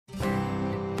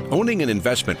Owning an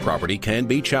investment property can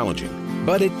be challenging,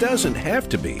 but it doesn't have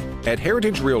to be. At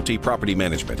Heritage Realty Property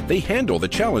Management, they handle the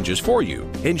challenges for you.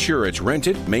 Ensure it's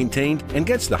rented, maintained, and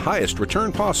gets the highest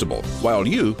return possible, while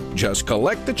you just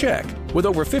collect the check. With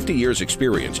over 50 years'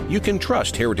 experience, you can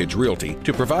trust Heritage Realty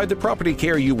to provide the property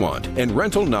care you want and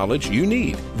rental knowledge you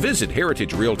need. Visit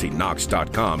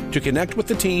heritagerealtyknox.com to connect with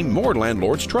the team more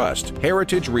landlords trust.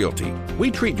 Heritage Realty.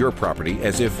 We treat your property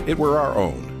as if it were our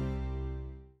own.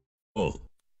 Oh.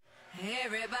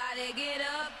 Everybody get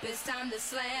up, it's time to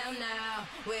slam now.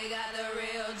 We got the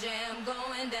real jam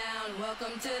going down.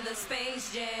 Welcome to the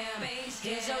Space Jam.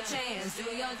 Here's your chance, do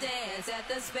your dance at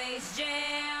the Space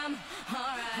Jam.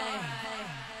 Alright.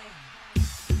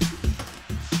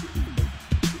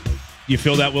 You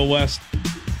feel that, Will West?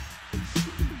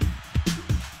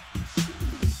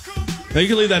 No, you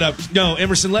can leave that up. No,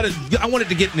 Emerson, let it. I want it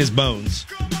to get in his bones.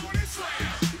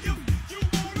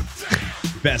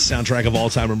 Best soundtrack of all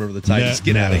time. Remember the Titans.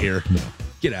 Get out of here. No.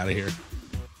 Get out of here.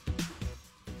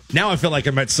 Now I feel like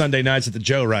I'm at Sunday nights at the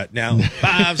Joe right now.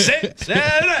 5, 6,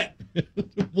 7, 8.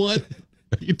 What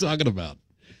are you talking about?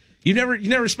 You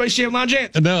never Space Jam line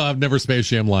dance? No, I've never Space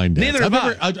Jam line dance. Neither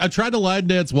have I tried to line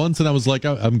dance once, and I was like,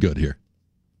 I'm good here.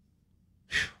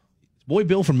 Boy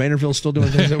Bill from Maynardville still doing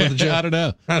things over the Joe? I don't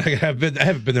know. I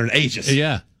haven't been there in ages.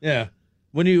 Yeah.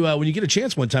 When you get a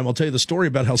chance one time, I'll tell you the story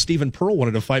about how Stephen Pearl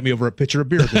wanted to fight me over a pitcher of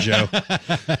beer at the Joe.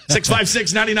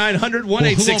 656-9900,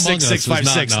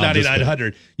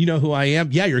 1-866-656-9900. You know who I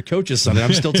am? Yeah, your coach's son.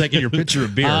 I'm still taking your pitcher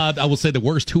of beer. I will say the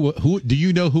worst who do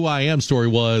you know who I am story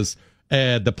was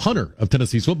the punter of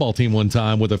Tennessee's football team one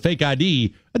time with a fake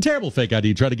ID, a terrible fake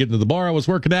ID, tried to get into the bar I was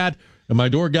working at, and my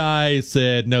door guy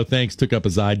said, no thanks, took up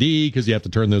his ID because you have to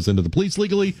turn those into the police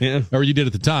legally, or you did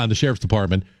at the time, the sheriff's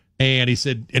department. And he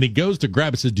said, and he goes to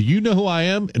grab it, says, do you know who I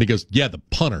am? And he goes, yeah, the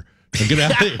punter. Now get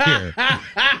out of here.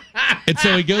 And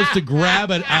so he goes to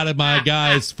grab it out of my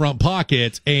guy's front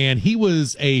pocket, and he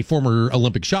was a former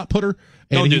Olympic shot putter.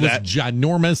 And he was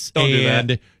ginormous,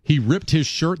 and he ripped his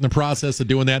shirt in the process of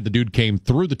doing that. The dude came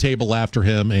through the table after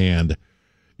him, and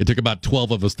it took about 12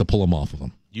 of us to pull him off of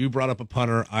him. You brought up a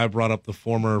punter. I brought up the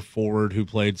former forward who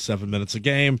played 7 minutes a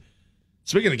game.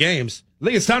 Speaking of games, I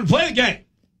think it's time to play the game.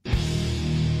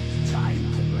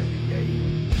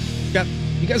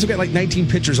 You guys have got like 19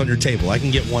 pitchers on your table. I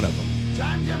can get one of them.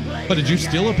 But did you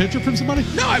steal a pitcher from somebody?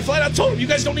 No, I flat out told them, you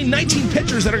guys don't need 19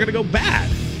 pitchers that are going to go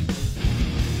bad.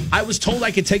 I was told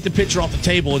I could take the pitcher off the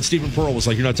table, and Stephen Pearl was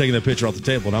like, you're not taking the pitcher off the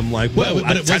table. And I'm like, well,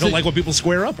 I don't like when people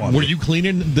square up on me. Were you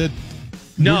cleaning the...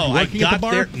 No, I got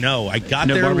there. No, I got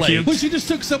there late. But you just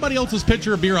took somebody else's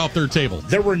pitcher of beer off their table.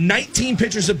 There were 19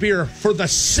 pitchers of beer for the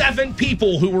 7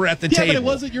 people who were at the table. Yeah, but it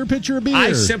wasn't your pitcher of beer.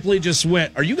 I simply just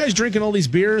went, are you guys drinking all these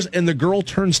beers? And the girl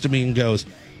turns to me and goes,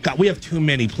 God, we have too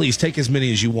many. Please take as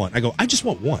many as you want. I go, I just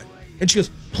want one. And she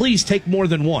goes, please take more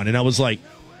than one. And I was like,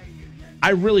 I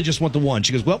really just want the one.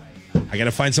 She goes, well, I got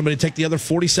to find somebody to take the other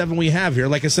 47 we have here.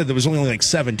 Like I said, there was only like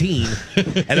 17.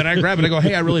 And then I grab it and I go,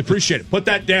 hey, I really appreciate it. Put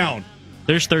that down.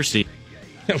 There's thirsty.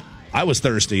 I was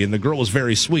thirsty, and the girl was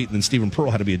very sweet, and then Stephen Pearl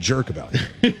had to be a jerk about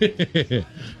it.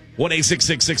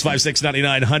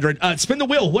 1-866-656-9900. Spin the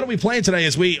wheel. What are we playing today? I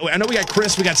know we got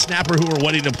Chris, we got Snapper who are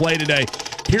waiting to play today.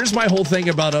 Here's my whole thing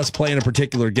about us playing a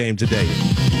particular game today.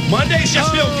 Mondays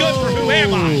just feel good for Who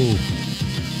Am I?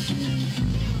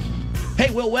 Hey,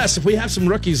 Will West, if we have some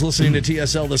rookies listening to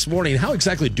TSL this morning, how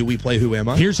exactly do we play Who Am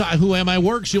I? Here's how Who Am I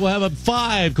works. You'll have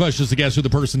 5 questions to guess who the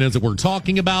person is that we're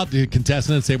talking about. The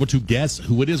contestant is able to guess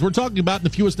who it is we're talking about, and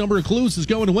the fewest number of clues is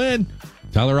going to win.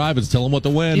 Tyler Ivins, tell him what to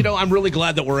win. You know, I'm really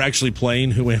glad that we're actually playing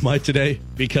Who Am I today,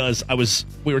 because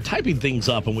we were typing things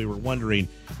up and we were wondering,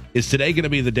 is today going to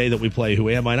be the day that we play Who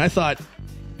Am I? And I thought,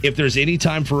 if there's any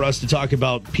time for us to talk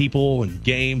about people and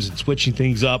games and switching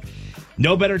things up,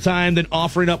 no better time than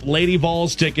offering up Lady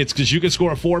Vols tickets, because you can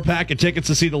score a 4-pack of tickets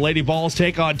to see the Lady Vols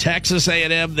take on Texas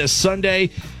A&M this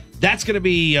Sunday. That's going to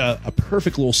be a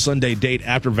perfect little Sunday date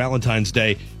after Valentine's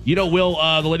Day. You know, Will,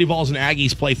 the Lady Vols and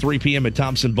Aggies play 3 p.m. at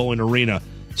Thompson-Boling Arena.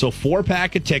 So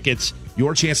 4-pack of tickets,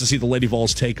 your chance to see the Lady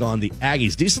Vols take on the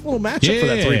Aggies. Decent little matchup for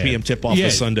that 3 p.m. tip-off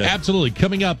this Sunday. Absolutely.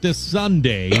 Coming up this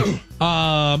Sunday.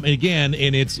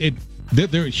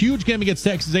 They're a huge game against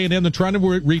Texas A&M. They're trying to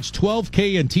reach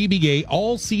 12K in TBA.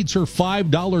 All seats are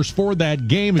 $5 for that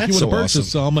game. If you want to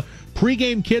purchase some,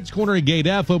 pregame Kids Corner at Gate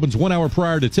F opens 1 hour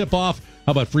prior to tip-off.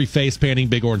 How about free face painting,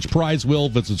 Big Orange Prize Wheel,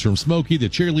 visits from Smokey, the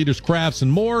cheerleaders, crafts,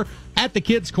 and more at the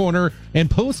Kids Corner.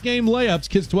 And post-game layups,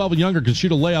 kids 12 and younger can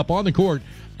shoot a layup on the court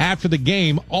after the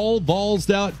game.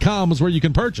 Allvols.com is where you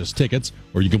can purchase tickets,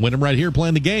 or you can win them right here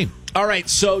playing the game. All right,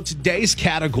 so today's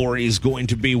category is going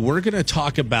to be, we're going to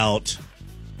talk about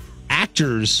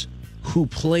actors who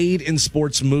played in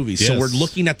sports movies. So Yes. we're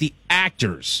looking at the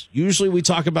actors. Usually we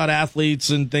talk about athletes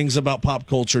and things about pop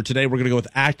culture. Today we're going to go with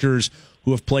actors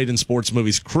who have played in sports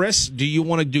movies. Chris, do you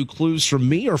want to do clues from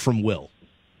me or from Will?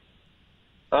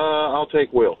 I'll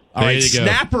take Will. All right, There you go.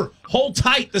 Snapper, hold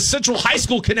tight. The Central High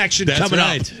School connection coming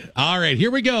right. up. All right, here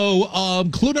we go.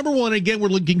 Clue number one. Again, we're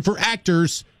looking for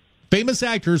actors, famous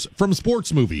actors from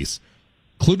sports movies.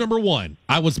 Clue number one.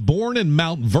 I was born in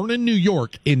Mount Vernon, New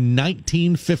York in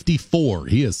 1954.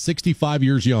 He is 65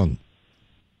 years young.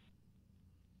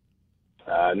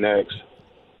 Next.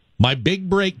 My big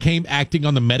break came acting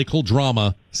on the medical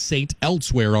drama Saint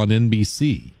Elsewhere on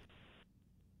NBC.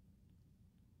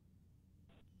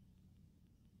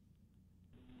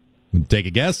 Take a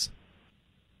guess.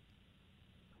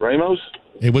 Ramos?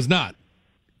 It was not.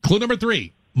 Clue number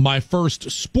three. My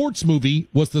first sports movie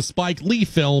was the Spike Lee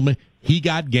film He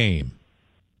Got Game.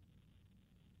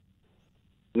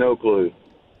 No clue.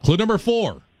 Clue number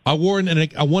four. I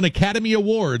won Academy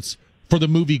Awards for the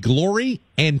movie Glory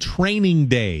and Training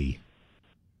Day.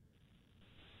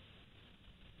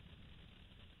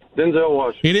 Denzel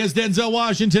Washington. It is Denzel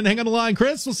Washington. Hang on the line,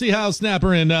 Chris. We'll see how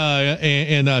Snapper and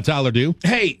Tyler do.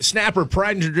 Hey, Snapper,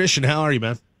 pride and tradition. How are you,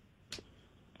 man?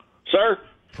 Sir?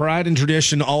 Pride and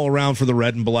tradition all around for the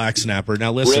red and black, Snapper.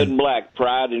 Now listen. Red and black,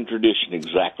 pride and tradition,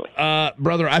 exactly.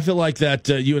 Brother, I feel like that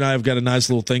you and I have got a nice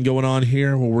little thing going on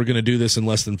here where we're going to do this in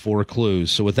less than 4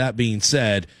 clues. So with that being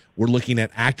said, we're looking at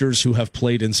actors who have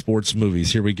played in sports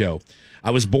movies. Here we go. I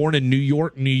was born in New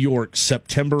York,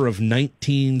 September of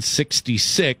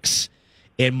 1966,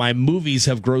 and my movies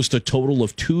have grossed a total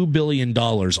of $2 billion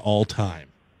all time.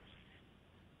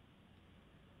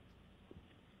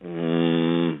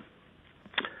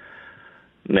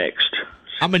 Next.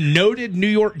 I'm a noted New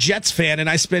York Jets fan, and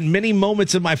I spend many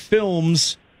moments in my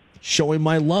films showing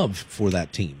my love for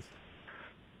that team.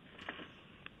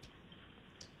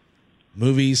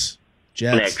 Movies,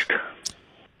 Jets. Next.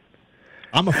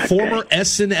 I'm a former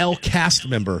SNL cast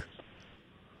member.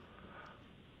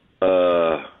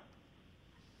 Bill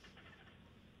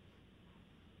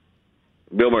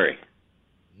Murray.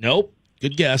 Nope.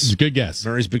 Good guess. Good guess.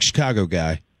 Murray's a big Chicago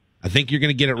guy. I think you're going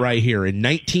to get it right here. In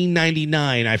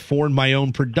 1999, I formed my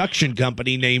own production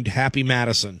company named Happy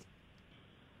Madison.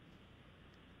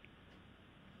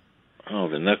 Oh,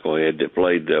 the knucklehead that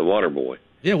played Waterboy.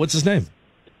 Yeah, what's his name?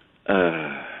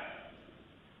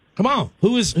 Come on.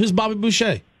 Who's Bobby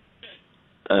Boucher?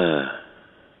 I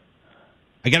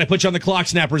got to put you on the clock,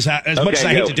 Snappers, as much as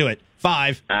I hate to do it.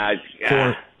 5,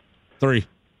 4, 3,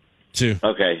 2.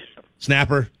 Okay.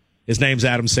 Snapper. His name's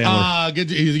Adam Sandler.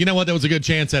 Good. You know what? That was a good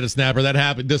chance at a Snapper. That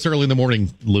happened this early in the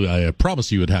morning. Lou, I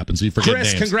promise you it happened. So you forget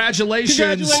Chris, names. congratulations.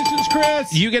 Congratulations,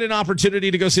 Chris. You get an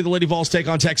opportunity to go see the Lady Vols take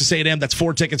on Texas A&M. That's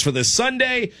 4 tickets for this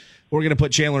Sunday. We're going to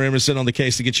put Chandler Emerson on the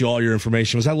case to get you all your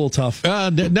information. Was that a little tough? No.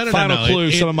 Final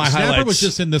clue, some of my Snapper highlights. was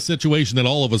just in the situation that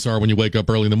all of us are when you wake up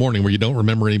early in the morning where you don't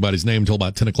remember anybody's name until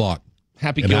about 10 o'clock.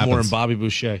 Happy It Gilmore happens. and Bobby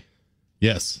Boucher.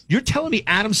 Yes. You're telling me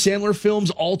Adam Sandler films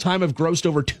all time have grossed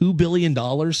over $2 billion?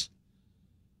 $2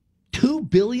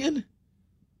 billion?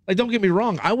 Like, don't get me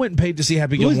wrong. I went and paid to see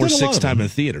Happy Well, he's Gilmore done a lot 6 of them. times in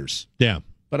theaters. Yeah.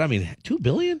 But I mean, $2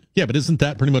 billion? Yeah, but isn't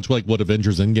that pretty much like what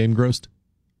Avengers Endgame grossed?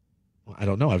 Well, I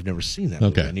don't know. I've never seen that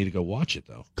movie. Okay. I need to go watch it,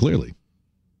 though. Clearly.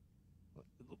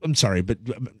 I'm sorry, but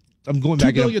I'm going $2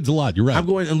 back. billion's a lot. You're right. I'm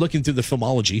going and looking through the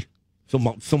filmology.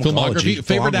 Filmography.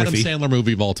 Favorite Adam Sandler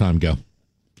movie of all time? Go.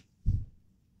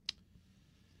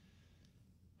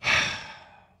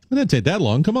 It didn't take that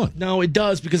long. Come on. No, it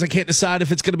does, because I can't decide if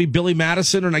it's going to be Billy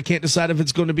Madison and I can't decide if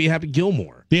it's going to be Happy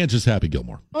Gilmore. The answer's Happy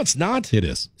Gilmore. No, it's not. It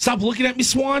is. Stop looking at me,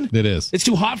 Swan. It is. It's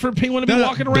too hot for a penguin to be No,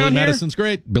 walking Billy around here. Madison's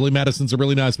great. Billy Madison's a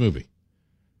really nice movie.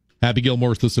 Happy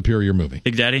Gilmore's the superior movie.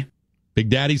 Big Daddy? Big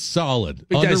Daddy's solid.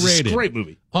 Big Daddy's Underrated. a great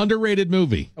movie. Underrated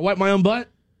movie. I wipe my own butt.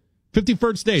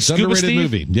 51st Dates. Scuba Underrated Steve?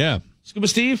 movie. Yeah. Scuba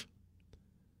Steve.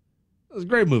 That was a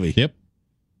great movie. Yep.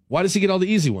 Why does he get all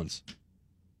the easy ones?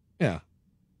 Yeah.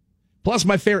 Plus,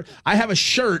 my favorite. I have a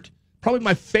shirt. Probably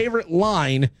my favorite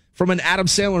line from an Adam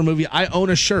Sandler movie. I own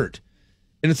a shirt,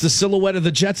 and it's the silhouette of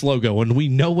the Jets logo, and we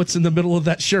know what's in the middle of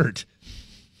that shirt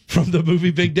from the movie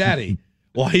Big Daddy.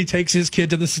 While he takes his kid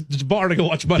to the bar to go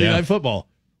watch Monday Night Football.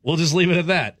 We'll just leave it at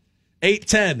that.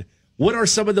 8:10. What are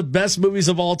some of the best movies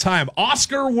of all time?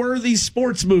 Oscar-worthy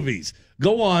sports movies.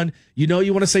 Go on. You know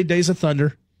you want to say Days of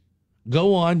Thunder.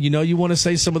 Go on. You know you want to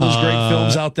say some of those great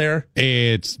films out there.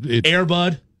 It's Air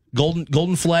Bud,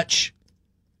 Golden Fletch,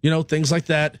 things like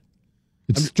that.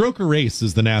 Stroker Race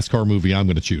is the NASCAR movie I'm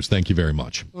going to choose. Thank you very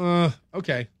much.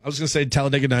 Okay. I was going to say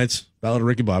Talladega Nights, Ballad of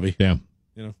Ricky Bobby. Yeah.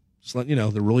 Just letting you know,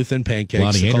 the really thin pancakes.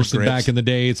 Lonnie the Anderson grapes. back in the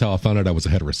day. It's how I found out I was a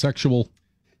heterosexual.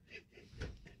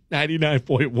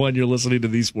 99.1, you're listening to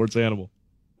The Sports Animal.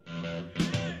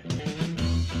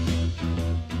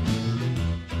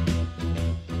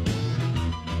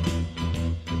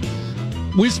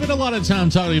 We spent a lot of time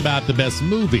talking about the best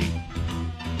movie.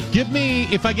 Give me,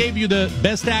 if I gave you the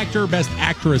best actor, best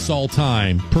actress all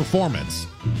time performance,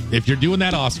 if you're doing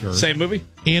that Oscar. Same movie?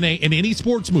 In any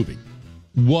sports movie,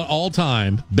 what all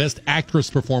time best actress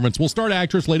performance? We'll start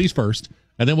actress, ladies first,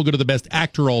 and then we'll go to the best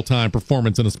actor all time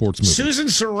performance in a sports movie. Susan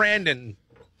Sarandon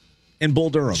in Bull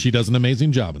Durham. She does an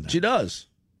amazing job in that. She does.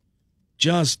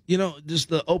 Just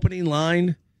the opening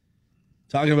line,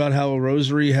 talking about how a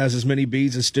rosary has as many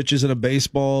beads and stitches in a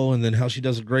baseball, and then how she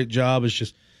does a great job is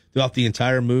just throughout the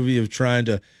entire movie of trying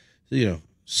to,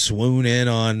 swoon in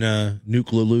on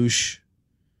Nuke Lelouch,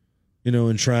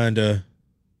 and trying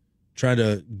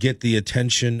to get the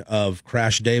attention of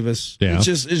Crash Davis. Yeah. It's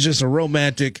just a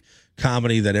romantic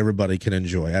comedy that everybody can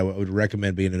enjoy. I would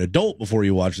recommend being an adult before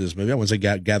you watch this movie. I wouldn't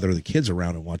say gather the kids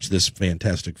around and watch this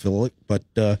fantastic flick, but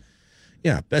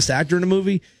best actor in a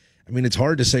movie. I mean, it's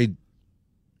hard to say.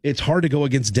 It's hard to go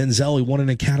against Denzel. He won an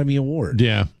Academy Award.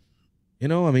 Yeah. I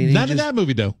mean, not in that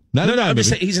movie though. I'm just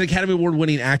saying he's an Academy Award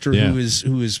winning actor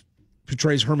who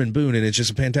portrays Herman Boone, and it's just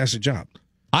a fantastic job.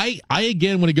 I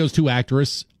again, when it goes to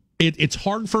actress, it's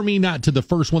hard for me not to. The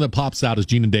first one that pops out is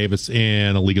Gina Davis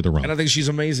in A League of Their Own, and I think she's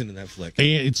amazing in that flick.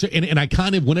 And I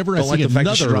kind of, whenever I see the fact another,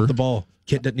 that she dropped the ball.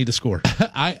 Kid doesn't need to score.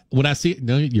 When I see,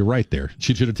 no, you're right there.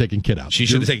 She should have taken Kid out. She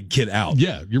should have taken Kid out.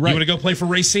 Yeah, you're right. You want to go play for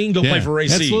Racine? Go play for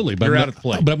Racine. Absolutely, but you're out of the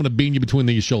play. But I'm going to beam you between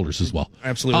these shoulders as well.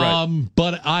 Absolutely right.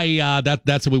 But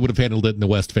that's how we would have handled it in the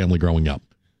West family growing up.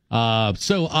 But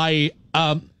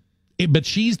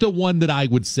she's the one that I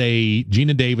would say,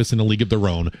 Gina Davis in A League of Their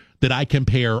Own, that I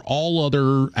compare all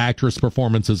other actress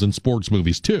performances in sports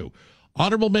movies to.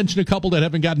 Honorable mention, a couple that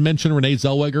haven't gotten mentioned: Renee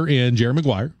Zellweger in Jerry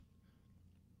Maguire,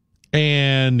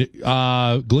 and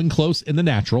Glenn Close in The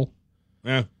Natural.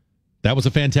 Yeah, that was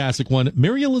a fantastic one.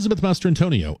 Mary Elizabeth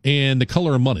Mastrantonio in The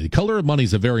Color of Money. The Color of Money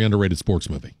is a very underrated sports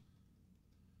movie.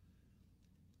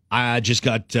 I just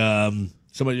got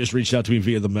somebody just reached out to me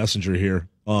via the messenger here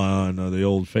on the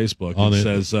old Facebook. It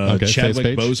says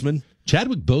Chadwick Boseman.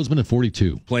 Chadwick Boseman in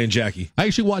 42. Playing Jackie. I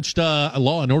actually watched a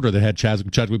Law and Order that had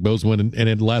Chadwick Boseman in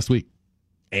it last week.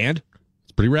 And?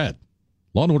 It's pretty rad.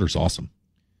 Law and Order's awesome.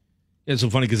 Yeah, it's so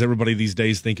funny because everybody these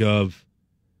days think of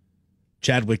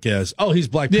Chadwick as, he's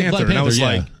Black Panther. Black Panther, and I was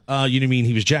yeah. like, you mean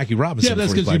he was Jackie Robinson? Yeah,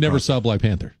 that's because you never saw Black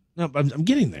Panther. No, I'm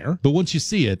getting there. But once you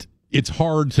see it, it's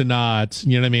hard to not,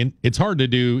 you know what I mean? It's hard to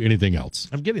do anything else.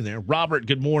 I'm getting there. Robert,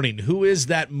 good morning. Who is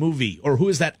that movie, or who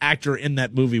is that actor in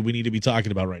that movie we need to be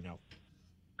talking about right now?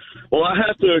 Well, I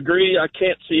have to agree. I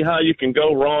can't see how you can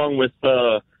go wrong with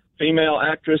female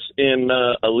actress in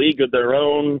A League of Their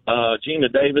Own. Gina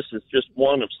Davis is just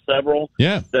one of several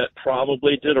that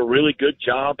probably did a really good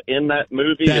job in that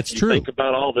movie. That's if you true. Think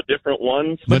about all the different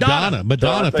ones. Madonna,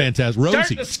 fantastic.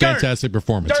 Rosie, fantastic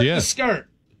performance. Dirt the skirt.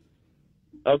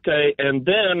 Okay, and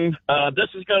then this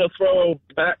is going to throw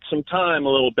back some time a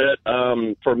little bit.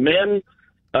 For men,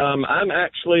 I'm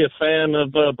actually a fan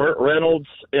of Burt Reynolds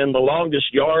in The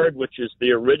Longest Yard, which is the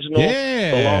original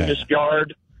The Longest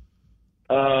Yard.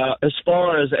 As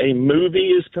far as a movie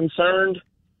is concerned,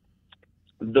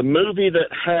 the movie that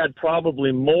had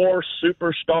probably more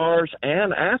superstars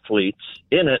and athletes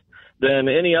in it than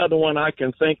any other one I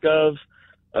can think of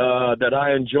that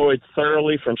I enjoyed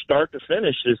thoroughly from start to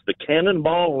finish is the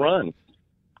Cannonball Run.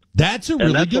 That's a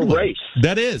really good one. Race.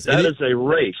 That is. That is a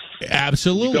race.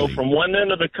 Absolutely. You go from one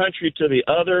end of the country to the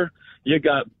other. You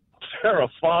got Farrah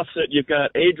Fawcett. You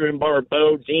got Adrienne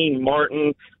Barbeau, Dean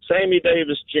Martin, Sammy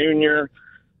Davis Jr.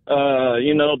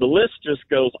 The list just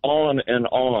goes on and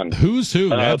on. Who's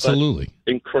who? Absolutely.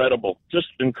 Incredible. Just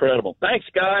incredible. Thanks,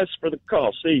 guys, for the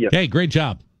call. See you. Hey, great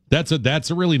job. That's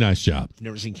a really nice job.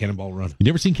 Never seen Cannonball Run. You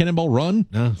never seen Cannonball Run?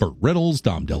 No. Burt Reynolds,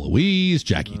 Dom DeLuise,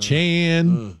 Jackie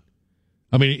Chan.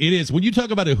 I mean, it is, when you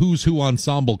talk about a who's who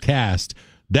ensemble cast,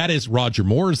 that is Roger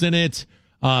Moore's in it,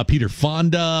 Peter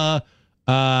Fonda.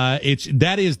 That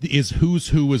is who's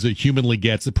who as it humanly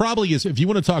gets. It probably is, if you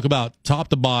want to talk about top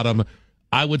to bottom,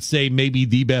 I would say maybe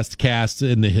the best cast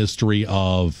in the history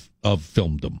of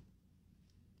filmdom.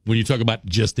 When you talk about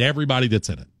just everybody that's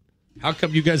in it. How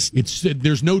come you guys...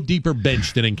 There's no deeper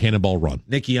bench than in Cannonball Run.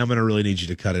 Nikki, I'm going to really need you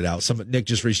to cut it out. Nick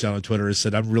just reached out on Twitter and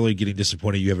said, I'm really getting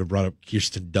disappointed you haven't brought up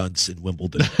Kirsten Dunst in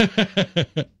Wimbledon.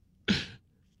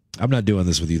 I'm not doing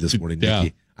this with you this morning, Nikki.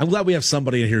 Yeah. I'm glad we have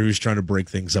somebody in here who's trying to break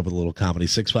things up with a little comedy.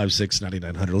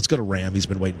 656-9900. Let's go to Ram. He's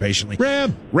been waiting patiently.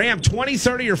 Ram, 20,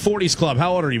 30, or 40s club.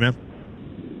 How old are you, man?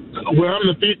 Well, I'm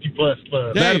the 50-plus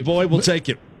club. That boy, we'll take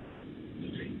it.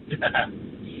 10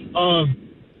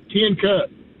 Cup.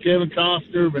 Kevin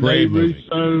Costner, Great Rene movie.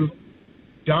 Russo,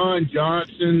 Don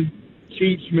Johnson,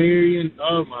 Cheech Marion.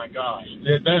 Oh my gosh,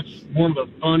 that's one of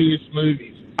the funniest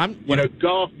movies.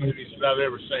 Golf movies that I've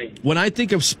ever seen. When I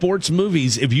think of sports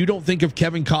movies, if you don't think of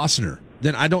Kevin Costner,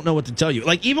 then I don't know what to tell you.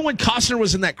 Like, even when Costner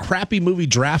was in that crappy movie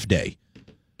Draft Day,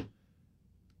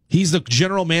 he's the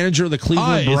general manager of the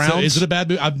Cleveland Browns. Is it a bad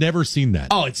movie? I've never seen that.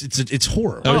 Oh, it's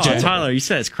horrible. Oh, Tyler, you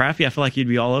said it's crappy. I feel like you'd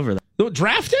be all over that. The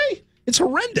Draft Day? It's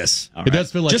horrendous. It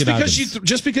does feel like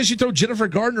just because you throw Jennifer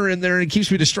Gardner in there and it keeps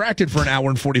me distracted for an hour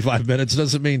and 45 minutes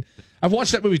doesn't mean. I've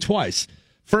watched that movie twice.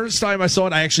 First time I saw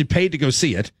it, I actually paid to go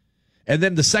see it. And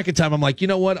then the second time, I'm like, you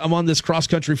know what? I'm on this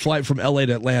cross-country flight from L.A.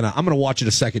 to Atlanta. I'm going to watch it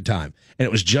a second time. And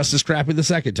it was just as crappy the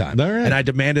second time. All right. And I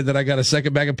demanded that I got a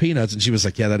second bag of peanuts. And she was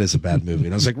like, yeah, that is a bad movie.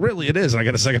 And I was like, really? It is. And I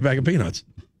got a second bag of peanuts.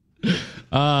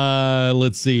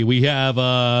 Let's see. We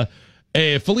have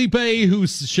Felipe who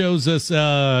shows us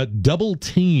Double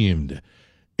Teamed.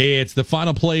 It's the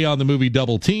final play on the movie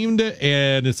Double Teamed.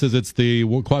 And it says it's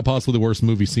quite possibly the worst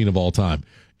movie scene of all time.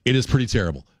 It is pretty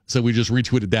terrible. So we just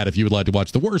retweeted that if you would like to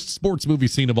watch the worst sports movie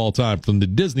scene of all time from the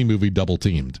Disney movie Double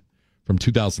Teamed from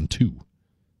 2002.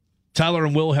 Tyler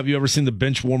and Will, have you ever seen The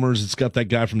Bench Warmers? It's got that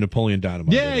guy from Napoleon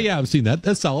Dynamite. Yeah, I've seen that.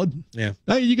 That's solid. Yeah.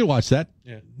 You can watch that.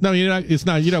 Yeah. No, it's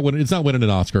not winning an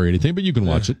Oscar or anything, but you can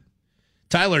watch it.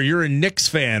 Tyler, you're a Knicks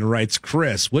fan, writes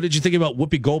Chris. What did you think about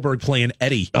Whoopi Goldberg playing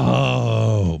Eddie?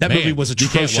 Oh, that movie was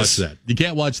atrocious. You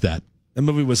can't watch that. That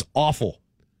movie was awful.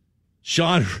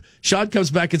 Sean comes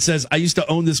back and says, I used to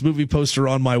own this movie poster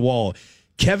on my wall.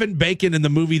 Kevin Bacon in the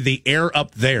movie The Air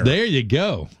Up There. There you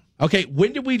go. Okay,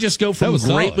 when did we just go from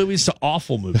great movies to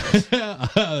awful movies?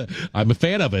 I'm a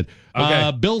fan of it.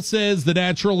 Okay. Bill says The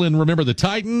Natural and Remember the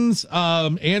Titans.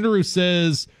 Andrew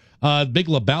says Big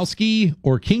Lebowski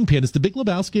or Kingpin. Is the Big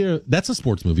Lebowski? That's a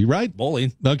sports movie, right?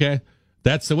 Bowling. Okay.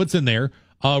 So what's in there?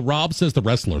 Rob says The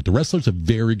Wrestler. The Wrestler's a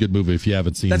very good movie if you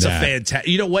haven't seen that. That's a fantastic.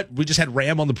 You know what? We just had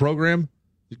Ram on the program.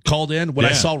 Called in. When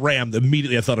I saw Ram,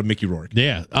 immediately I thought of Mickey Rourke.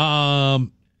 Yeah.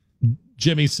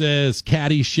 Jimmy says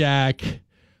Caddyshack.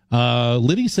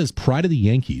 Liddy says Pride of the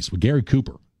Yankees with Gary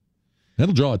Cooper.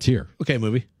 That'll draw a tear. Okay,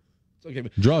 movie. Okay.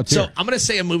 Draw a tear. So I'm going to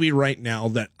say a movie right now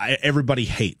that everybody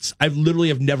hates. I literally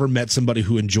have never met somebody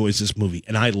who enjoys this movie,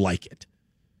 and I like it.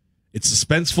 It's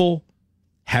suspenseful.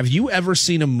 Have you ever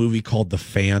seen a movie called The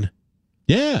Fan?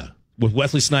 Yeah. With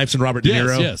Wesley Snipes and Robert De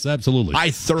Niro? Yes, absolutely.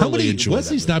 I thoroughly enjoy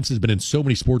Wesley Snipes has been in so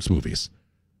many sports movies.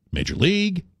 Major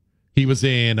League. He was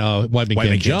in White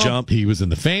Man Can't Jump. He was in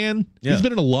The Fan. Yeah. He's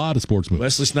been in a lot of sports movies.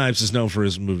 Wesley Snipes is known for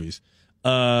his movies.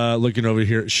 Looking over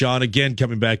here. Sean, again,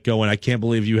 coming back going, I can't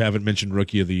believe you haven't mentioned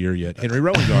Rookie of the Year yet. Henry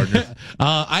Rowan Gardner.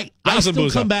 I still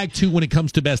come back to, when it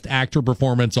comes to best actor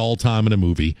performance all time in a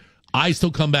movie, I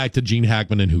still come back to Gene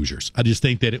Hackman in Hoosiers. I just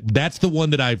think that that's the one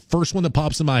that first one that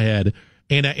pops in my head,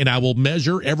 and I will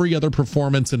measure every other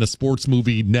performance in a sports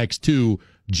movie next to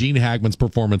Gene Hackman's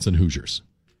performance in Hoosiers.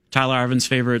 Tyler Irvin's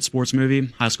favorite sports movie,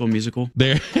 High School Musical.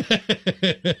 There.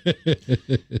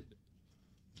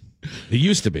 It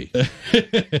used to be.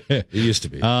 It used to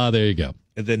be. There you go.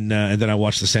 And then I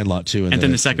watched The Sandlot too. And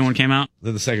then the second one came out.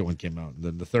 Then the second one came out.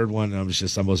 Then the third one, I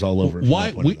was all over it.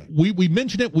 Why we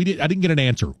mentioned it? I didn't get an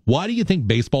answer. Why do you think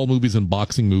baseball movies and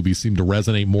boxing movies seem to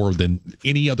resonate more than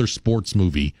any other sports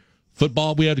movie?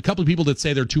 Football, we had a couple of people that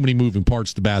say there are too many moving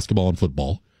parts to basketball and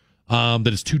football. That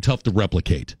it's too tough to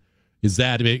replicate. Is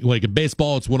that like in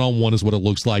baseball? It's 1-on-1 is what it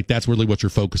looks like. That's really what you're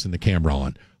focusing the camera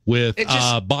on. With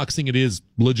boxing, it is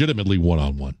legitimately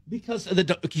 1-on-1. Because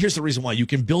here's the reason why. You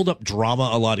can build up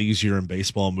drama a lot easier in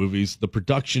baseball movies. The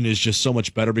production is just so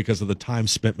much better because of the time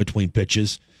spent between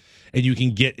pitches. And you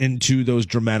can get into those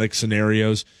dramatic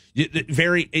scenarios.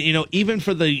 Even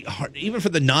for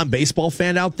the non-baseball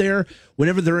fan out there,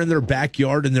 whenever they're in their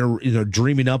backyard and they're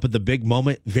dreaming up at the big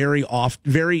moment, very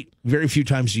few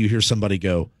times do you hear somebody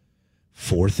go,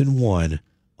 4th and 1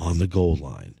 on the goal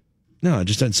line. No, it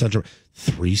just doesn't sound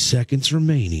 3 seconds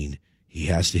remaining. He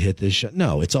has to hit this shot.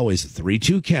 No, it's always a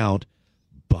 3-2 count,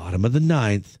 bottom of the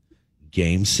 9th,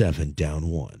 game 7, down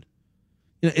 1.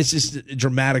 It's just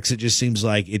dramatics. It just seems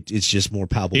like it's just more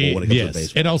palpable when it comes to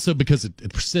baseball. And also because it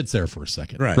sits there for a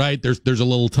second. Right. There's a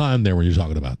little time there when you're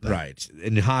talking about that. Right.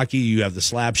 In hockey, you have the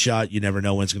slap shot. You never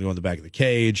know when it's going to go in the back of the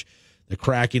cage. The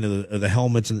cracking of the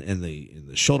helmets and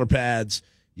the shoulder pads.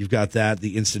 You've got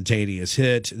the instantaneous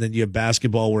hit, and then you have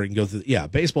basketball where you can go through.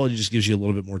 Baseball just gives you a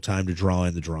little bit more time to draw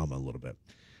in the drama a little bit.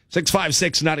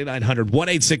 656-9900,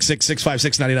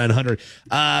 1-866-656-9900.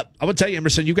 I'm going to tell you,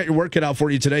 Emerson, you've got your work cut out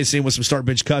for you today, seeing with some start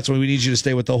bench cuts. We need you to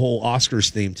stay with the whole Oscars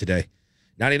theme today.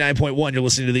 99.1, you're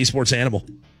listening to the Esports Animal.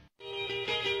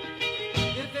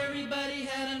 If everybody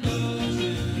had an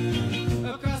ocean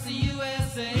across the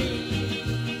USA,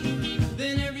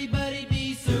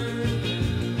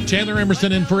 Chandler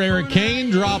Emerson in for Eric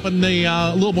Kane, dropping the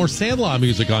a little more Sandlot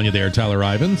music on you there, Tyler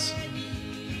Ivins.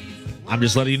 I'm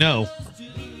just letting you know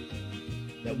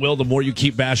that, Will, the more you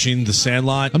keep bashing the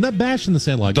Sandlot, I'm not bashing the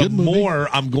Sandlot. the Good movie. more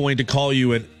I'm going to call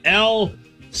you an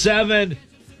L7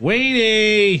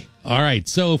 weenie. All right,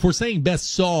 so if we're saying best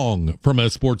song from a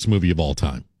sports movie of all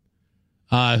time,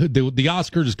 the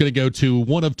Oscar is going to go to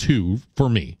one of two for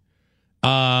me.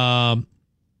 Of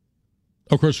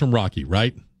course, from Rocky,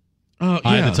 right?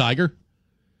 Eye of the Tiger.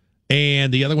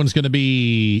 And the other one's going to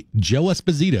be Joe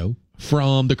Esposito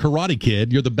from The Karate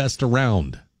Kid, You're the Best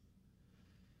Around.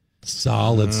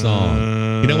 Solid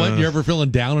song. You know what? You're ever feeling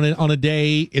down on a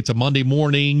day, it's a Monday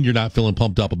morning, you're not feeling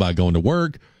pumped up about going to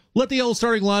work, let the old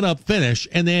starting lineup finish,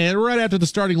 and then right after the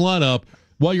starting lineup,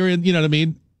 while you're in, you know what I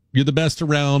mean, You're the Best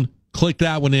Around, click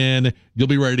that one in, you'll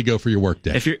be ready to go for your work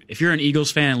day. If you're an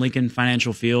Eagles fan at Lincoln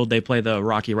Financial Field, they play the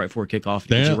Rocky right before kickoff to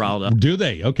get you riled up. Do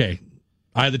they? Okay.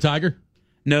 Eye of the Tiger?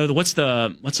 No, what's the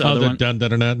other one?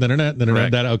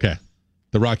 Okay.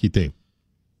 The Rocky theme.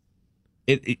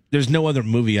 There's no other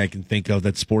movie I can think of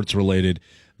that's sports related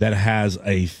that has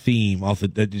a theme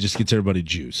that just gets everybody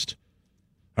juiced.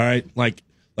 All right, like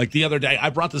the other day, I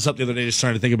brought this up the other day, just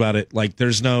trying to think about it. Like,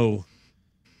 there's no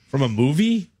from a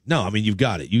movie. No, I mean, you've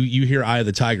got it. You hear Eye of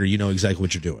the Tiger, you know exactly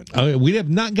what you're doing. We have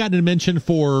not gotten a mention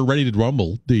for Ready to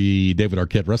Rumble, the David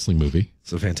Arquette wrestling movie.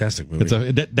 It's a fantastic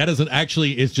movie. That isn't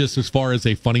actually. It's just as far as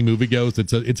a funny movie goes.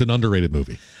 It's an underrated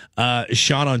movie.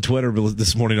 Sean on Twitter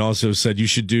this morning also said you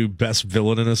should do best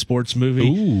villain in a sports movie.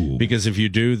 Ooh. Because if you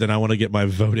do, then I want to get my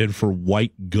vote in for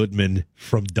White Goodman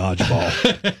from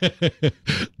Dodgeball.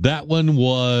 That one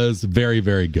was very,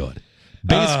 very good.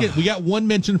 We got one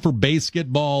mention for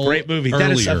Basketball. Great movie. Earlier.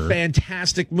 That is a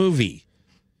fantastic movie.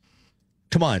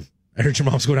 Come on. I heard your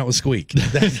mom's going out with Squeak.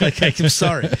 I'm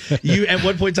sorry. At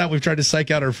one point in time, we've tried to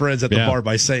psych out our friends at the bar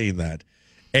by saying that.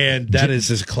 And that is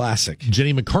his classic.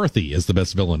 Jenny McCarthy is the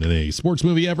best villain in a sports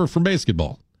movie ever from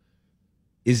Basketball.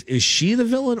 Is she the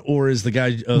villain, or is the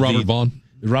guy Robert Vaughn?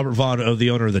 Robert Vaughn, the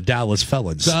owner of the Dallas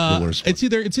Felons. It's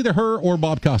either her or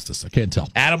Bob Costas. I can't tell.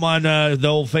 Adam on the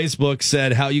old Facebook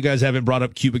said, how you guys haven't brought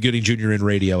up Cuba Gooding Jr. in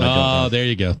radio. Oh, there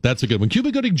you go. That's a good one.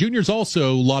 Cuba Gooding Jr. is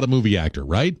also a lot of movie actor,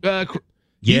 right?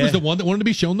 He was the one that wanted to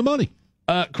be shown the money.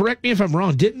 Correct me if I'm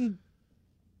wrong. Didn't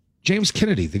James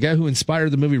Kennedy, the guy who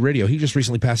inspired the movie Radio, he just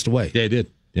recently passed away? Yeah, he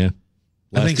did. Yeah.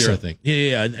 Last year, I think.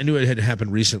 Yeah, I knew it had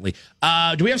happened recently.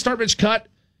 Do we have Start Bench Cut?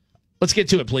 Let's get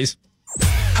to it, please.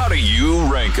 How do you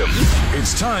rank them?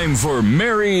 It's time for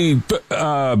Mary...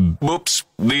 whoops.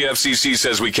 The FCC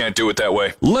says we can't do it that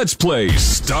way. Let's play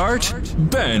Start,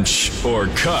 Bench, or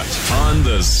Cut on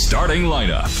the starting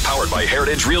lineup. Powered by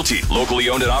Heritage Realty. Locally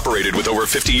owned and operated with over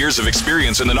 50 years of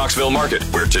experience in the Knoxville market,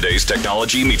 where today's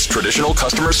technology meets traditional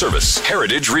customer service.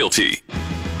 Heritage Realty.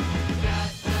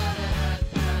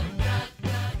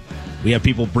 We have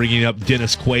people bringing up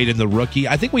Dennis Quaid and the rookie.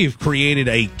 I think we've created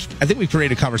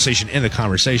a conversation in the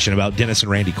conversation about Dennis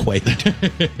and Randy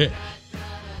Quaid.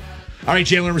 All right,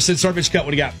 Jalen Emerson, Start Bench Cut.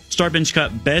 What do you got? Start Bench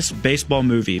Cut, best baseball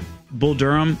movie. Bull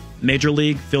Durham, Major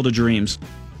League, Field of Dreams.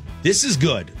 This is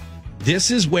good. This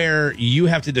is where you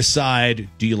have to decide,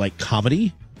 do you like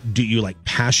comedy? Do you like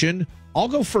passion? I'll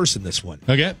go first in this one.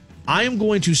 Okay. I am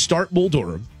going to start Bull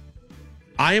Durham.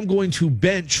 I am going to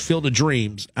bench Field of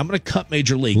Dreams. I'm going to cut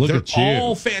Major League. They're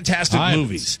all fantastic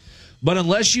movies. But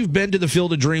unless you've been to the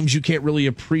Field of Dreams, you can't really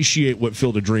appreciate what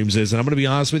Field of Dreams is. And I'm going to be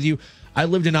honest with you, I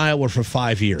lived in Iowa for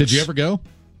 5 years. Did you ever go?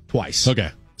 Twice.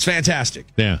 Okay. It's fantastic.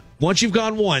 Yeah. Once you've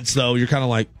gone once, though, you're kind of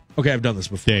like, okay, I've done this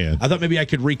before. Yeah. I thought maybe I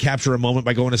could recapture a moment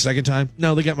by going a second time.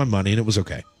 No, they got my money, and it was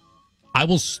okay. I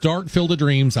will start Field of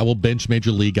Dreams. I will bench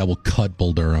Major League. I will cut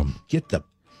Bull Durham.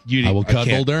 I will cut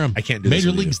Bull Durham. I can't do this.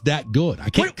 Major League's that good.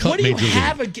 I can't cut Major League. What do you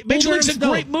have? Major League's a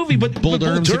great movie, but Bull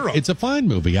Durham. It's a fine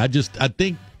movie. I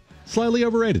think slightly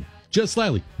overrated. Just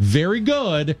slightly. Very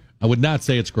good. I would not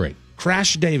say it's great.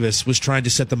 Crash Davis was trying to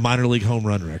set the minor league home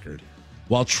run record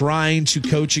while trying to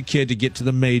coach a kid to get to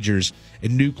the majors,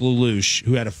 and Nuke Lelouch,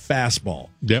 who had a fastball.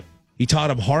 Yep. He taught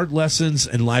him hard lessons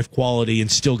and life quality and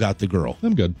still got the girl.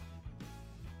 I'm good.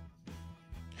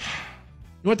 You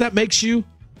know what that makes you?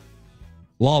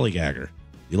 Lollygagger.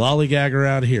 You lollygag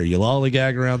around here. You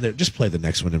lollygag around there. Just play the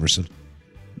next one, Emerson.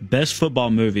 Best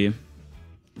football movie.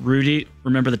 Rudy,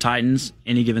 Remember the Titans,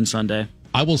 Any Given Sunday.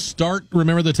 I will start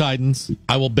Remember the Titans.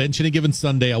 I will bench Any Given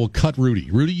Sunday. I will cut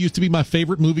Rudy. Rudy used to be my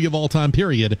favorite movie of all time,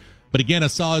 period. But again, I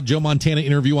saw a Joe Montana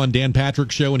interview on Dan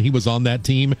Patrick's show, and he was on that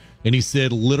team, and he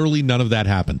said literally none of that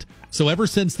happened. So ever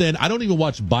since then, I don't even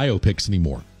watch biopics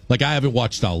anymore. Like, I haven't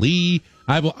watched Ali.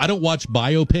 I don't watch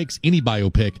biopics, any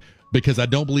biopic, because I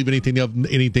don't believe anything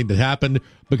that happened,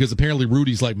 because apparently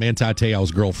Rudy's like Manti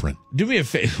Te'o's girlfriend. Do me a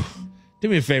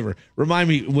favor. Remind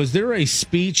me, was there a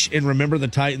speech in Remember the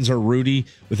Titans or Rudy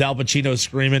with Al Pacino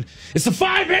screaming, "It's the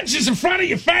 5 inches in front of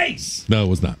your face"? No, it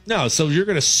was not. No, so you're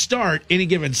going to start any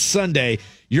given Sunday.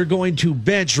 You're going to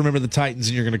bench Remember the Titans,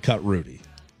 and you're going to cut Rudy.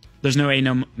 There's no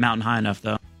mountain high enough,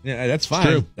 though. Yeah, that's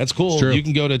fine. That's cool. You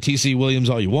can go to T.C. Williams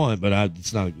all you want, but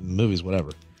it's not movies,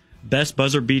 whatever. Best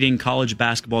buzzer-beating college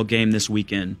basketball game this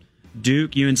weekend: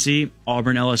 Duke, UNC,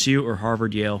 Auburn, LSU, or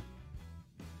Harvard, Yale?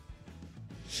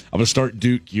 I'm going to start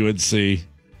Duke, UNC.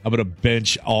 I'm going to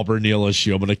bench Auburn,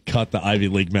 LSU. I'm going to cut the Ivy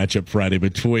League matchup Friday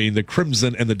between the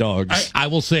Crimson and the Dogs. I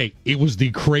will say, it was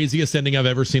the craziest ending I've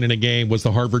ever seen in a game was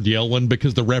the Harvard-Yale one,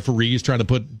 because the referees trying to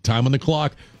put time on the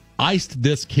clock iced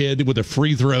this kid with a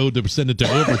free throw to send it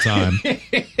to overtime.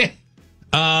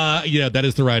 Yeah, that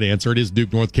is the right answer. It is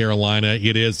Duke, North Carolina.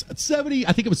 It is 70.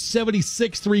 I think it was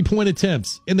 76 3-point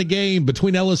attempts in the game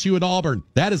between LSU and Auburn.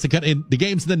 That is the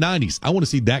game's in the 90s. I want to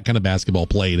see that kind of basketball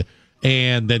played.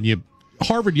 And then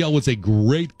Harvard Yale was a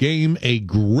great game,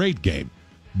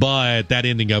 but that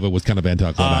ending of it was kind of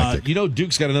anticlimactic.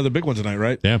 Duke's got another big one tonight,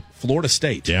 right? Yeah, Florida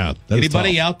State. Yeah,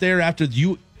 anybody out there after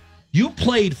You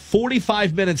played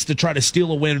 45 minutes to try to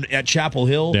steal a win at Chapel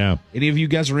Hill. Yeah. Any of you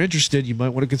guys are interested, you might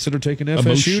want to consider taking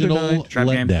FSU Emotional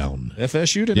tonight. letdown.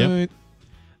 FSU tonight. Yep.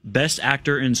 Best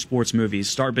actor in sports movies: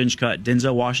 Start, Bench, Cut,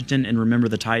 Denzel Washington in Remember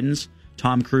the Titans,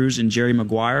 Tom Cruise in Jerry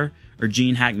Maguire, or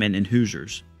Gene Hackman in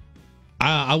Hoosiers?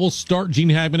 I will start Gene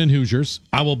Hackman in Hoosiers.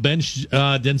 I will bench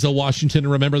Denzel Washington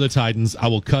and Remember the Titans. I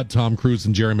will cut Tom Cruise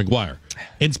and Jerry Maguire.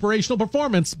 Inspirational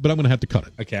performance, but I'm going to have to cut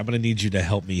it. Okay, I'm going to need you to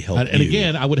help me and you.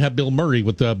 Again, I would have Bill Murray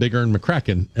with Big Earn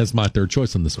McCracken as my third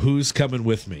choice on this one. Who's coming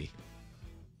with me?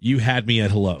 You had me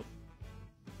at hello.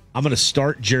 I'm going to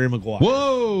start Jerry Maguire.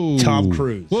 Whoa. Tom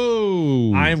Cruise.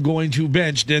 Whoa. I am going to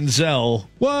bench Denzel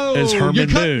as You're Herman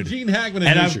cutting Moon. Gene Hackman in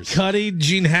and Hoosiers. I'm cutting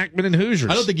Gene Hackman in Hoosiers.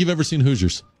 I don't think you've ever seen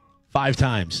Hoosiers. 5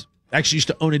 times. Actually used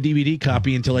to own a DVD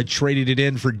copy until I traded it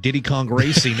in for Diddy Kong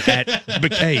Racing at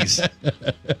McKay's.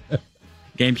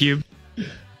 GameCube?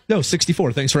 No,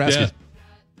 64. Thanks for asking.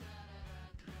 Yeah.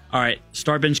 All right.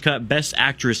 Start, Bench, Cut, Best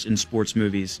Actress in Sports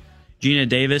Movies: Gina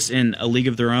Davis in A League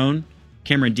of Their Own,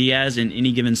 Cameron Diaz in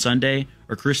Any Given Sunday,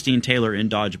 or Christine Taylor in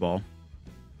Dodgeball?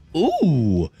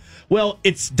 Ooh. Well,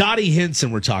 it's Dottie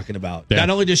Henson we're talking about. Yeah. Not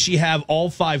only does she have all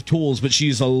 5 tools, but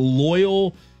she's a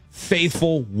loyal,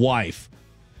 faithful wife.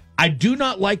 I do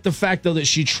not like the fact, though, that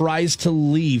she tries to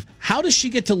leave. How does she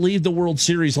get to leave the World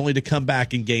Series only to come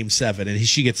back in Game 7 and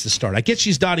she gets to start? I get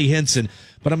she's Dottie Henson,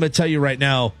 but I'm going to tell you right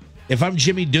now, if I'm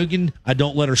Jimmy Dugan, I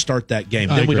don't let her start that game.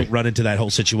 Then we don't run into that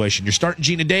whole situation. You're starting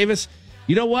Gina Davis.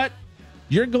 You know what?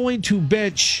 You're going to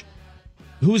bench.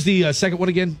 Who's the second one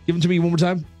again? Give them to me one more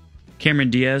time.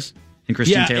 Cameron Diaz and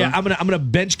Christine Taylor. Yeah, I'm gonna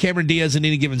bench Cameron Diaz in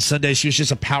Any Given Sunday. She was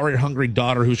just a power-hungry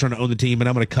daughter who's trying to own the team, and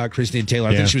I'm going to cut Christine Taylor.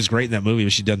 I think she was great in that movie,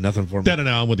 but she done nothing for me. No,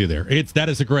 I'm with you there. That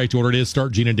is the correct order. It is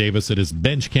start Gina Davis. It is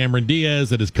bench Cameron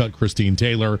Diaz. It is cut Christine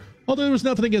Taylor. Although there was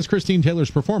nothing against Christine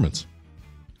Taylor's performance.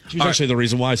 She was actually the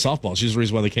reason why softball. She's the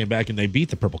reason why they came back and they beat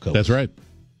the Purple Coats. That's right.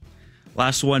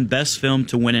 Last one: Best Film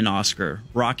to win an Oscar: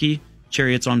 Rocky,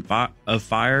 Chariots of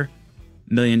Fire,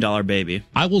 $1 Million Baby.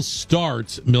 I will start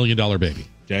 $1 Million Baby.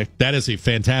 Okay, that is a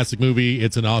fantastic movie.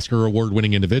 It's an Oscar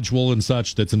award-winning individual and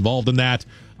such that's involved in that.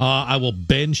 I will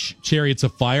bench Chariots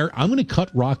of Fire. I'm going to cut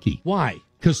Rocky. Why?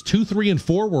 Because 2, 3, and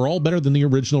 4 were all better than the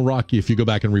original Rocky if you go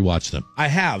back and rewatch them. I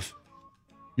have.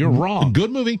 You're wrong.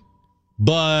 Good movie,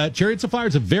 but Chariots of Fire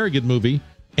is a very good movie.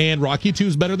 And Rocky 2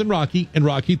 is better than Rocky, and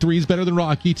Rocky 3 is better than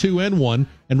Rocky 2 and 1,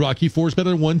 and Rocky 4 is better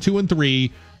than 1, 2, and 3,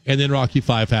 and then Rocky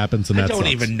 5 happens, and that I don't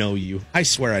even know you. I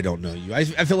swear I don't know you. I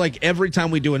feel like every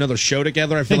time we do another show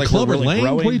together, I feel like Clubber we're really Lang?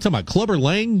 growing. What are you talking about? Clubber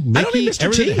Lang? Mickey? I don't need Mr.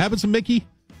 Everything T. that happens to Mickey?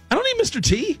 I don't need Mr.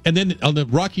 T. And then on the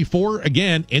Rocky 4,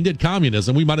 again, ended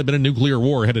communism. We might have been a nuclear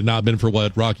war had it not been for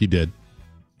what Rocky did.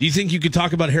 Do you think you could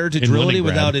talk about Heritage Realty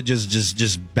without it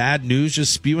just bad news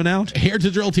just spewing out?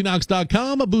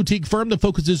 HeritageRealtyKnox.com, a boutique firm that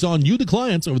focuses on you, the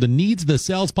clients, over the needs of the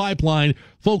sales pipeline.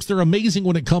 Folks, they're amazing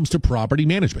when it comes to property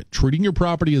management, treating your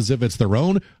property as if it's their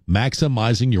own,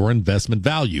 maximizing your investment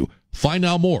value. Find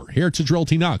out more,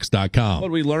 HeritageRealtyKnox.com.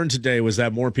 What we learned today was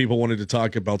that more people wanted to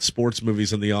talk about sports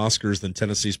movies and the Oscars than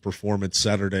Tennessee's performance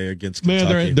Saturday against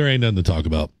Kentucky. Man, there ain't nothing to talk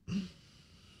about.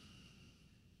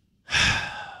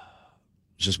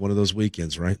 It's just one of those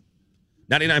weekends, right?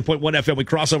 99.1 FM. We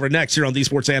cross over next here on The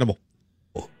Sports Animal.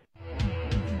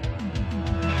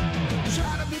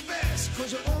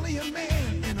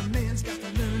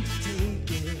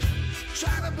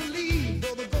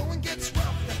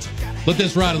 Let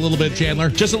this ride a little bit, Chandler.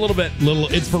 Just a little bit. Little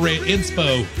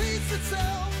inspo.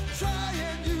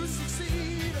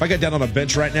 If I got down on a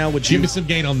bench right now, would you Give me some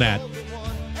gain on that.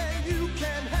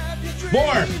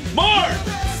 More!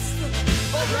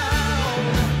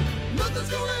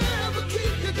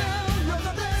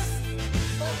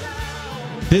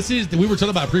 We were talking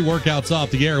about pre-workouts off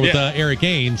the air with Eric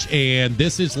Ainge, and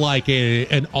this is like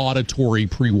an auditory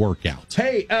pre-workout.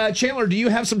 Hey, Chandler, do you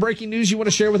have some breaking news you want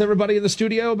to share with everybody in the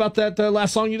studio about that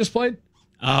last song you just played?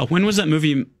 When was that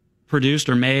movie produced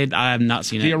or made? I have not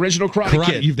seen it. The original Karate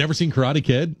Kid. You've never seen Karate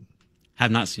Kid?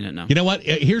 Have not seen it, no. You know what?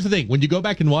 Here's the thing. When you go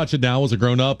back and watch it now as a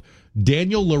grown-up,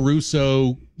 Daniel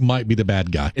LaRusso might be the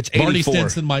bad guy. It's 84. Barney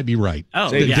Stinson might be right.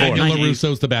 Oh, yeah. Daniel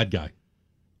LaRusso's the bad guy.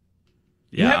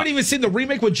 You haven't even seen the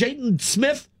remake with Jaden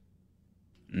Smith?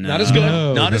 No. Not as good.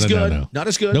 No, Not as good. no. Not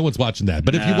as good. No one's watching that.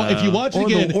 But if you watch it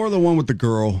again, or the one with the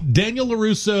girl, Daniel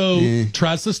LaRusso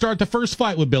tries to start the first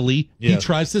fight with Billy. Yeah. He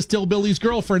tries to steal Billy's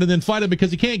girlfriend and then fight him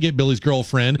because he can't get Billy's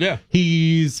girlfriend. Yeah.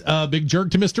 He's a big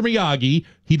jerk to Mr. Miyagi.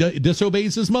 He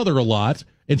disobeys his mother a lot,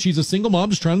 and she's a single mom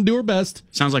just trying to do her best.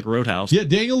 Sounds like Roadhouse. Yeah,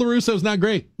 Daniel LaRusso's not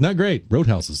great. Not great.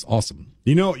 Roadhouse is awesome.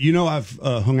 You know, I've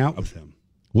hung out with him.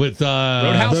 With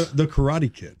Roadhouse? The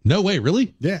Karate Kid. No way,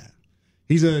 really? Yeah.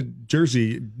 He's a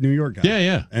Jersey, New York guy.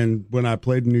 Yeah. And when I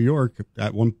played in New York,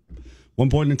 at one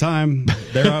point in time,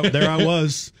 there I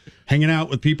was hanging out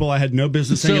with people I had no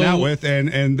business hanging out with, and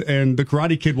the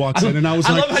Karate Kid walks in, and I was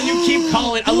I like, love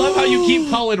how you keep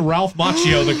calling Ralph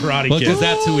Macchio the Karate Kid. Because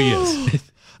that's who he is.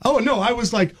 oh no, I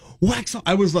was like, wax on.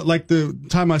 I was like the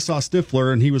time I saw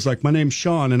Stifler, and he was like, my name's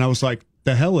Sean, and I was like,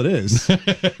 the hell it is.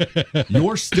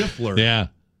 You're Stifler. Yeah.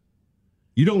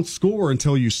 You don't score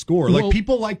until you score. Like,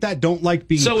 people like that don't like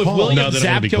being So if called. William No, they don't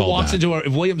wanna be Zabka called walks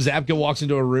that.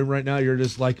 into a room right now, you're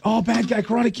just like, oh, bad guy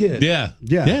Karate Kid. Yeah.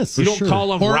 Yeah, Yes. for You don't sure.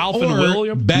 call him Ralph and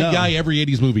William? Bad No. guy every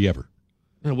 80s movie ever.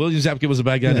 No, William Zabka was a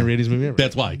bad guy in every 80s movie ever.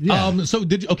 That's why. Yeah. So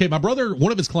my brother,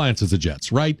 one of his clients is the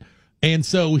Jets, right? And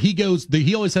so he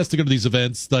always has to go to these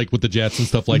events like with the Jets and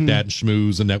stuff like that and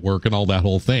schmooze and network and all that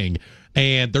whole thing.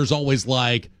 And there's always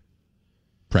like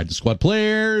practice squad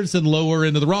players and lower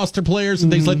into the roster players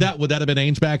and things like that. Would that have been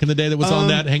Ainge back in the day that was on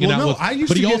that hanging out with?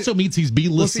 But he also meets these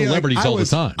B-list celebrities all the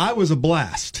time. I was a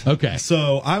blast. Okay.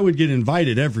 So I would get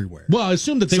invited everywhere. Well, I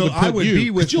assume that they would put I would you, be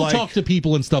with, 'cause you'll like- talk to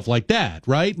people and stuff like that,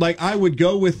 right? Like, I would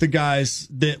go with the guys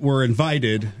that were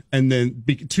invited and then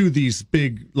to these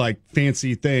big, like,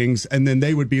 fancy things, and then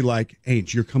they would be like,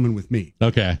 Ainge, you're coming with me.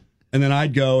 Okay. And then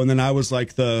I'd go, and then I was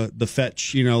like the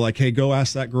fetch, like, hey, go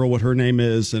ask that girl what her name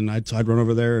is, and I'd run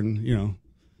over there and,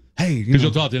 hey. Because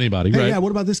you'll talk to anybody, Hey, right? yeah,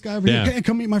 what about this guy over Yeah. here? Hey,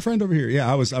 come meet my friend over here.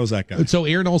 Yeah, I was that guy. So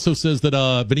Aaron also says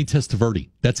that Vinny Testaverde,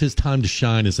 that's his time to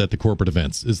shine is at the corporate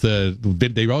events.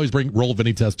 They always roll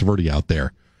Vinny Testaverde out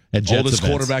there at Jets Oldest events.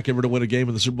 quarterback ever to win a game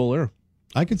in the Super Bowl era.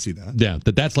 I could see that. Yeah,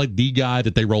 that's like the guy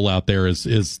that they roll out there is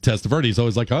Testaverde. He's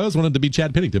always like, I always wanted to be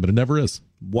Chad Pennington, but it never is.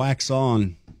 Wax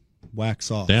on, wax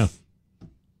off. Yeah.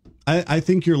 I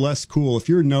think you're less cool. If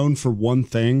you're known for one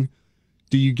thing,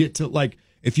 do you get to, like,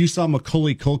 if you saw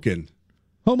Macaulay Culkin,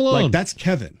 Home Alone. like, that's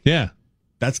Kevin. Yeah.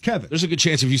 That's Kevin. There's a good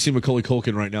chance if you see Macaulay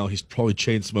Culkin right now, he's probably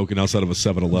chain smoking outside of a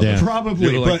 7-Eleven. Yeah.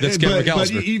 Probably, You're like, that's Kevin but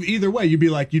McAllister. either way, you'd be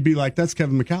like, that's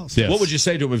Kevin McAllister. Yes. What would you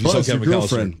say to him if you Buzz, saw your Kevin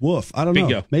girlfriend, McAllister? Woof. I don't know.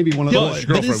 Bingo. Maybe one of Yeah, those.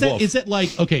 but girlfriend, is that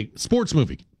like, okay, sports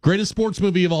movie, greatest sports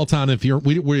movie of all time? If you're,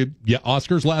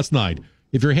 Oscars last night.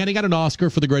 If you're handing out an Oscar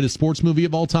for the greatest sports movie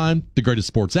of all time, the greatest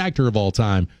sports actor of all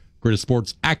time, greatest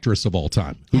sports actress of all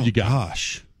time, who you got?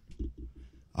 Gosh,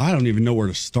 I don't even know where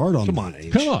to start on. Come that. on,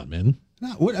 Ainge. Come on, man.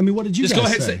 What did you Just guys go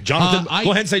ahead and say? say Jonathan. I-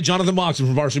 Go ahead and say Jonathan Moxon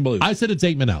from Varsity Blues. I said it's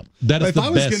 8 Men Out. That is If the I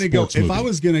was best gonna go, sports movie. if I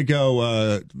was gonna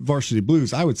go Varsity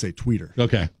Blues, I would say Tweeter.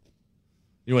 Okay.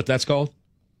 You know what that's called?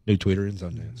 New Tweeter in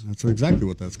Sundance. That's exactly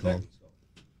what that's called.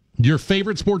 Your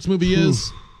favorite sports movie is?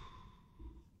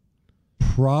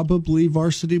 Probably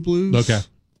Varsity Blues. Okay.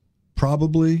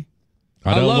 Probably.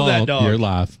 I don't love that want dog. Your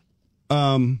life.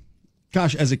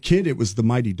 Gosh, as a kid, it was the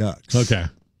Mighty Ducks. Okay.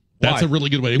 That's Why? a really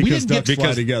good way. Because ducks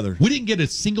fly together. We didn't get a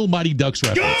single Mighty Ducks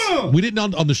reference. We didn't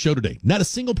on the show today. Not a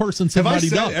single person said Have I Mighty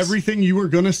said Ducks. everything you were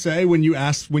gonna say when you are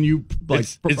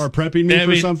prepping me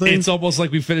for something? It's almost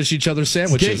like we finish each other's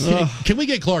sandwiches. Can we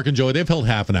get Clark and Joey? They've held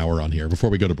half an hour on here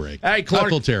before we go to break. Hey, Clark. I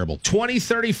feel terrible. 20,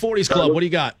 30, 40s club. What do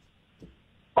you got?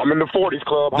 I'm in the 40s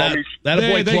club, homies. That a boy,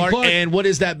 Hey, thank Clark. Clark. And what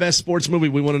is that best sports movie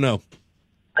we want to know?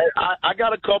 I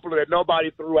got a couple that nobody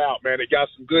threw out, man. It got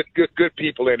some good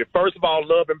people in it. First of all,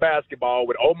 Love and Basketball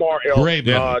with Omar Epps. Great,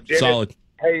 man. Dennis Solid.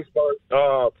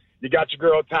 Haysbert. You got your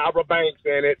girl Tyra Banks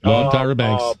in it. Love Tyra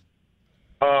Banks.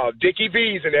 Dickie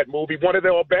V's in that movie. One of the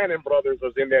O'Bannon brothers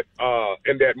was in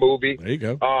that movie. There you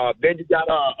go. Then you got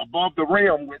Above the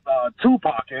Rim with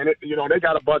Tupac in it. You know, they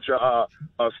got a bunch of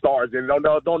stars in it.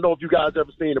 Don't know if you guys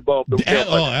ever seen Above the Rim.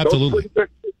 Oh, absolutely.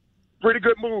 pretty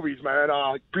good movies, man.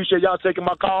 Appreciate y'all taking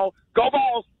my call. Go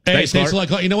Balls! Hey, thanks a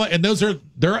lot. You know what? And those are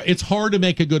it's hard to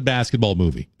make a good basketball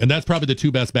movie, and that's probably the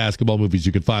two best basketball movies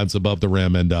you can find: is Above the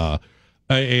Rim and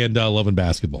Love and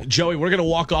Basketball. Joey, we're gonna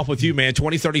walk off with you, man.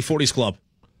 20, 30, 40s Club.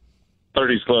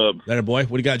 30s Club. That a boy.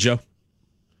 What do you got, Joe?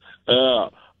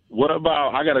 What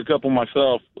about? I got a couple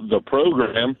myself. The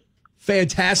Program.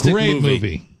 Fantastic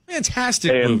movie.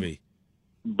 Fantastic and movie.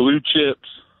 Blue Chips.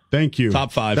 Thank you.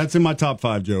 Top 5. That's in my top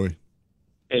 5, Joey.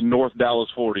 And North Dallas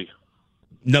 40.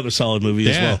 Another solid movie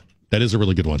as well. That is a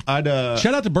really good one. Shout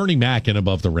out to Bernie Mac in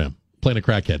Above the Rim, playing a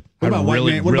crackhead. What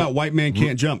about White Man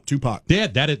Can't Jump? Tupac. Yeah,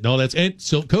 that's it.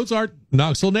 Silk Cozart,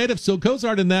 Knoxville native. Silk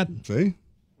Cozart in that. See.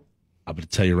 I'm going to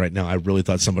tell you right now, I really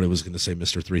thought somebody was going to say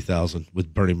Mr. 3000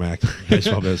 with Bernie Mac. That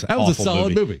was a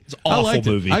solid movie. It's an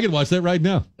awful movie. I can watch that right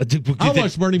now. I'll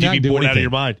watch Bernie Mac do bored anything. Out of your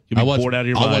mind. I'll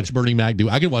watch Bernie Mac do.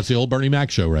 I can watch the old Bernie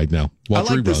Mac show right now. Watch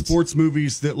I like reruns. the sports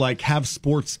movies that like have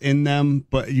sports in them,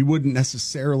 but you wouldn't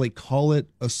necessarily call it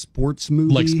a sports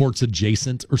movie. Like sports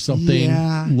adjacent or something.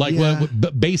 Yeah.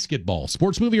 Basketball.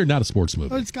 Sports movie or not a sports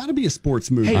movie? It's got to be a sports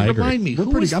movie. Hey, remind me.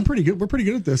 I'm pretty good. We're pretty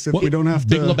good at this. If we don't have to.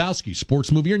 Big Lebowski.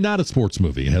 Sports movie or not a sports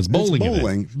movie? It has bowling. It's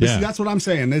bowling. In it. Yeah. See, that's what I'm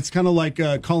saying. It's kind of like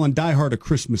calling Die Hard a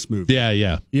Christmas movie.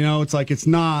 Yeah. You know, it's like it's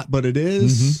not, but it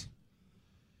is. Mm-hmm.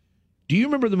 Do you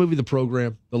remember the movie The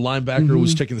Program? The linebacker who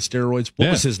was taking the steroids? What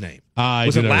was his name?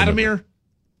 Was it Latimer?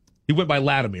 He went by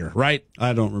Latimer, right?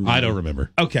 I don't remember.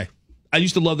 Okay. I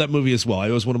used to love that movie as well.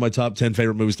 It was one of my top 10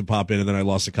 favorite movies to pop in, and then I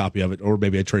lost a copy of it, or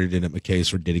maybe I traded in at McKay's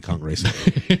for Diddy Kong Racing.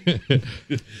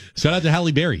 Shout out to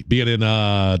Halle Berry being in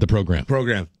The Program.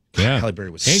 Yeah. Halle Berry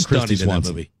was and stunning Christy in that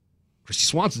Swanson. movie. Christy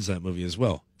Swanson's in that movie as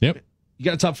well. Yep. You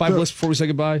got a top 5 list before we say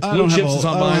goodbye? I don't have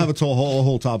a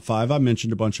whole top 5. I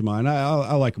mentioned a bunch of mine.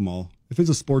 I like them all. If it's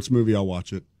a sports movie, I'll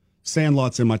watch it.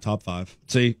 Sandlot's in my top 5.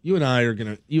 See, you and I are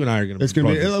gonna. It's gonna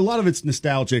be a lot of it's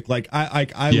nostalgic. Like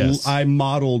I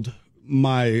modeled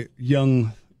my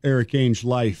young Eric Ainge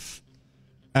life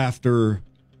after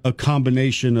a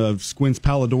combination of Squints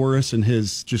Palladorus and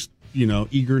his just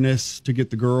eagerness to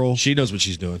get the girl. She knows what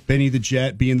she's doing. Benny the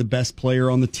Jet being the best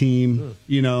player on the team.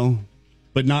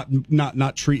 But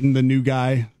not treating the new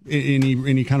guy in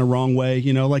any kind of wrong way.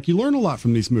 Like you learn a lot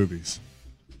from these movies.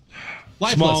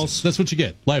 Life lessons. That's what you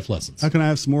get. Life lessons. How can I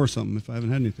have some more or something if I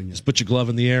haven't had anything yet? Just put your glove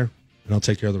in the air, and I'll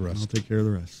take care of the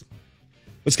rest.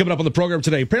 What's coming up on the program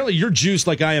today? Apparently, you're juiced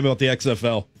like I am about the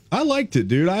XFL. I liked it,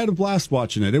 dude. I had a blast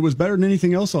watching it. It was better than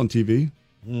anything else on TV.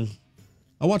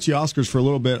 I watched the Oscars for a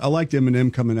little bit. I liked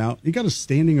Eminem coming out. He got a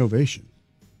standing ovation.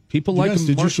 People like him.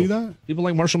 Did you see that? People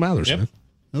like Marshall Mathers, man.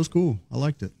 That was cool. I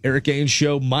liked it. Eric Ainge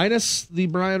show minus the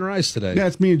Brian Rice today. Yeah,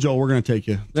 it's me and Joel. We're going to take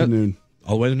you to noon.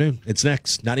 All the way to noon. It's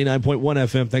next. 99.1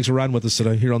 FM. Thanks for riding with us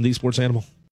today here on The Sports Animal.